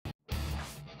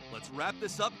wrap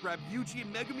this up, grab Yuji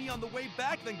and Megumi on the way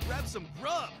back, then grab some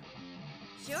grub.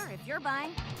 Sure, if you're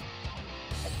buying.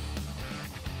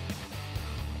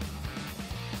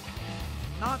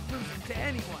 Not losing to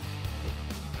anyone.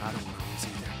 I don't want to lose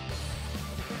either.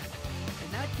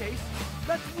 In that case,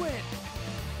 let's win.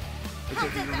 I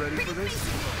think you're ready for this.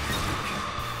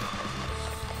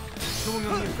 Going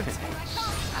on the offensive.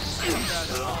 Not bad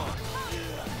at all.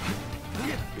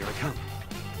 Here I come.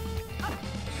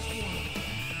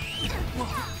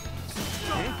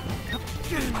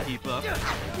 Keep up.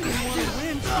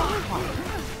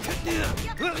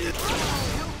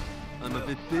 I'm a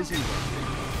bit busy.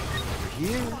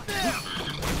 Here.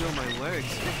 Feel my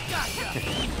legs.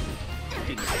 Can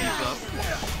you keep up?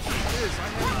 Liz, I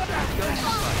haven't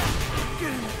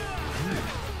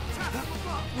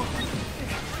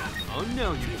Oh no,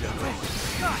 you don't.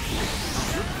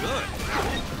 You're good.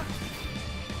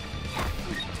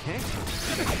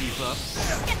 Keep up.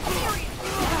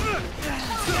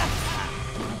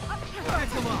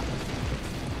 Come on.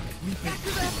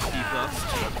 Keep up.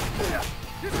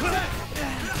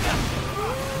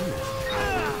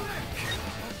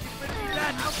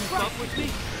 Keep up with me.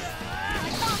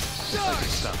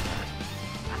 Stop that.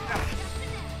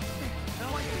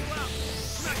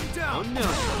 Oh no.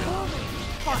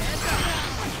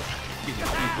 Can you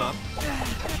keep up?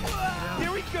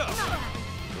 Here we go.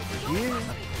 Over here.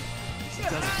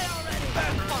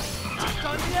 Not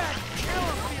done yet. Now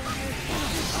I'm feeling it.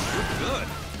 You're good.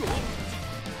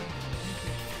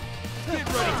 Get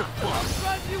ready to flop.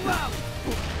 Run you out.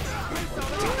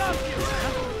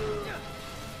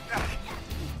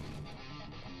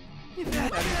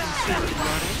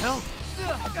 Help!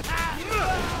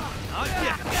 Not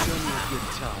yet. Show me a good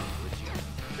time, would you?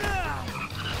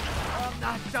 I'm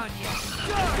not done yet.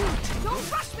 Don't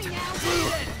rush me now.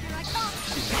 Here I come.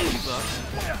 Keep up.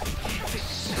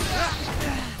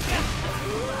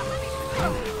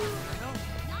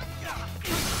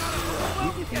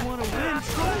 If you want to win,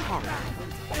 try harder.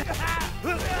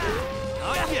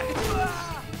 Not yet.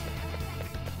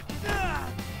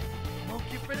 Won't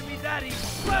get rid of me that easy.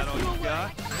 That all you got?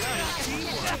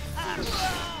 Teamwork.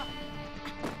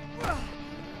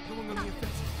 Going on the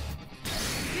offensive.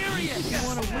 Serious. If you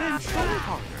want to win, try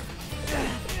harder.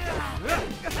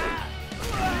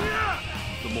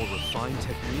 The more refined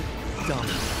technique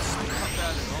dominates. Not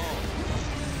bad at all.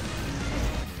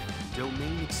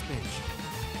 Domain expansion.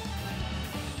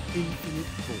 Infinite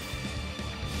form.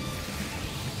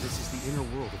 This is the inner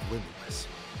world of limitless.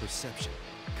 Perception.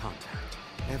 Contact.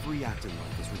 Every act in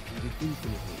life is repeated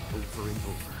infinitely over and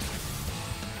over.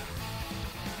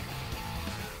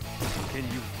 Can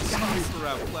you cipher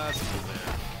out classical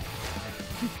there?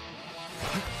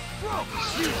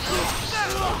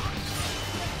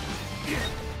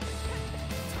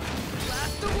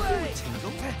 Blast away.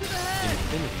 Tingle? To the head.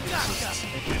 Infinity exists.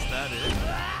 Is that it?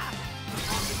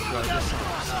 Try this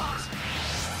on.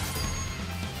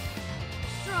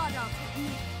 Straw doll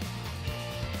technique.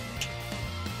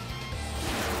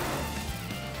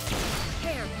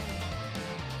 Hair.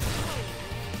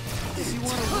 If you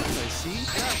want to win, I see.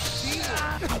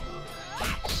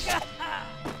 Yep.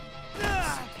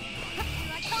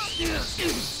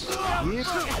 Have you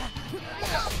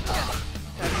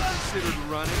considered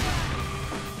running?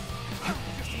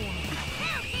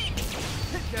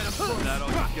 Is that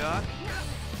all you got?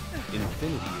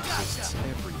 Infinity exists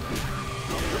everywhere.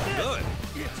 Good.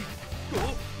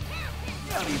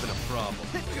 Not even a problem.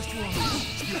 You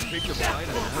picked a fight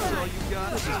and that's all you got?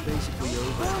 This is basically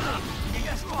over.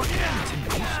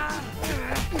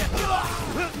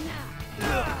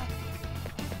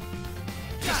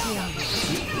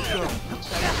 Go.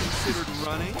 Have you considered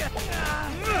running?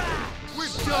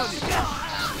 We're done.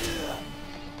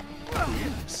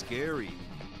 Scary.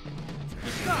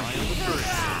 Keep your eye on the first.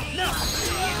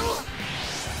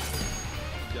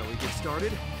 Shall we get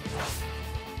started?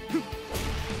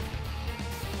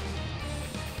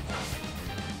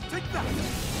 Take that!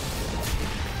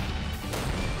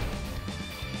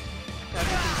 Have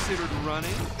you considered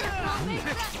running?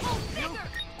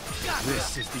 This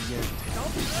is the end.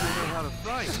 Don't be sure know how to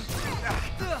fight.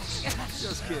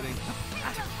 Just kidding.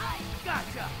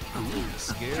 Gotcha. Ooh,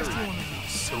 scary.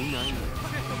 So naive.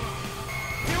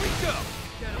 Here we go.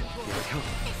 Here I come.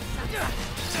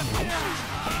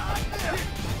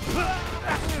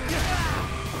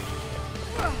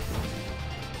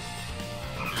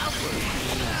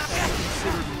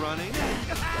 Considered running?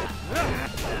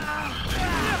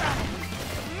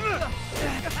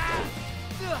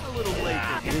 A little late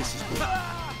for This is good.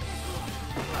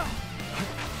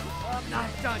 I'm not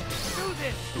done. Do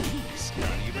this.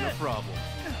 Not even a problem.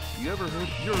 You ever heard?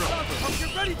 You're up Hope first.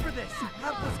 you're ready for this.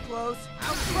 That was close.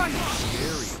 I'll crush you.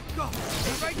 Scary. Go.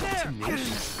 Stay right there.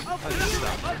 Tenacious. I'll How finish do you you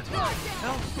stop up.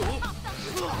 Hell,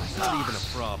 not even a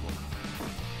problem.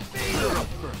 You're up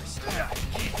first. Here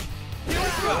we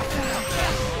go.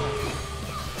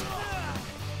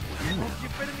 Won't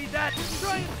give rid of me that.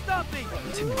 Try and stop me.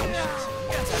 Tenacious.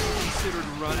 That's considered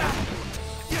running.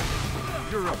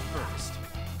 You're up first.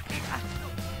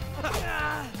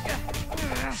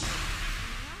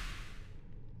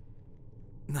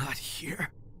 Not here.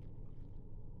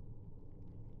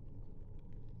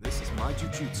 This is my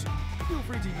jujutsu. Feel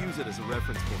free to use it as a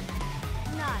reference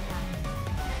point. Nah.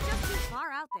 Just too far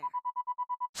out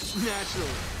there.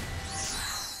 Naturally.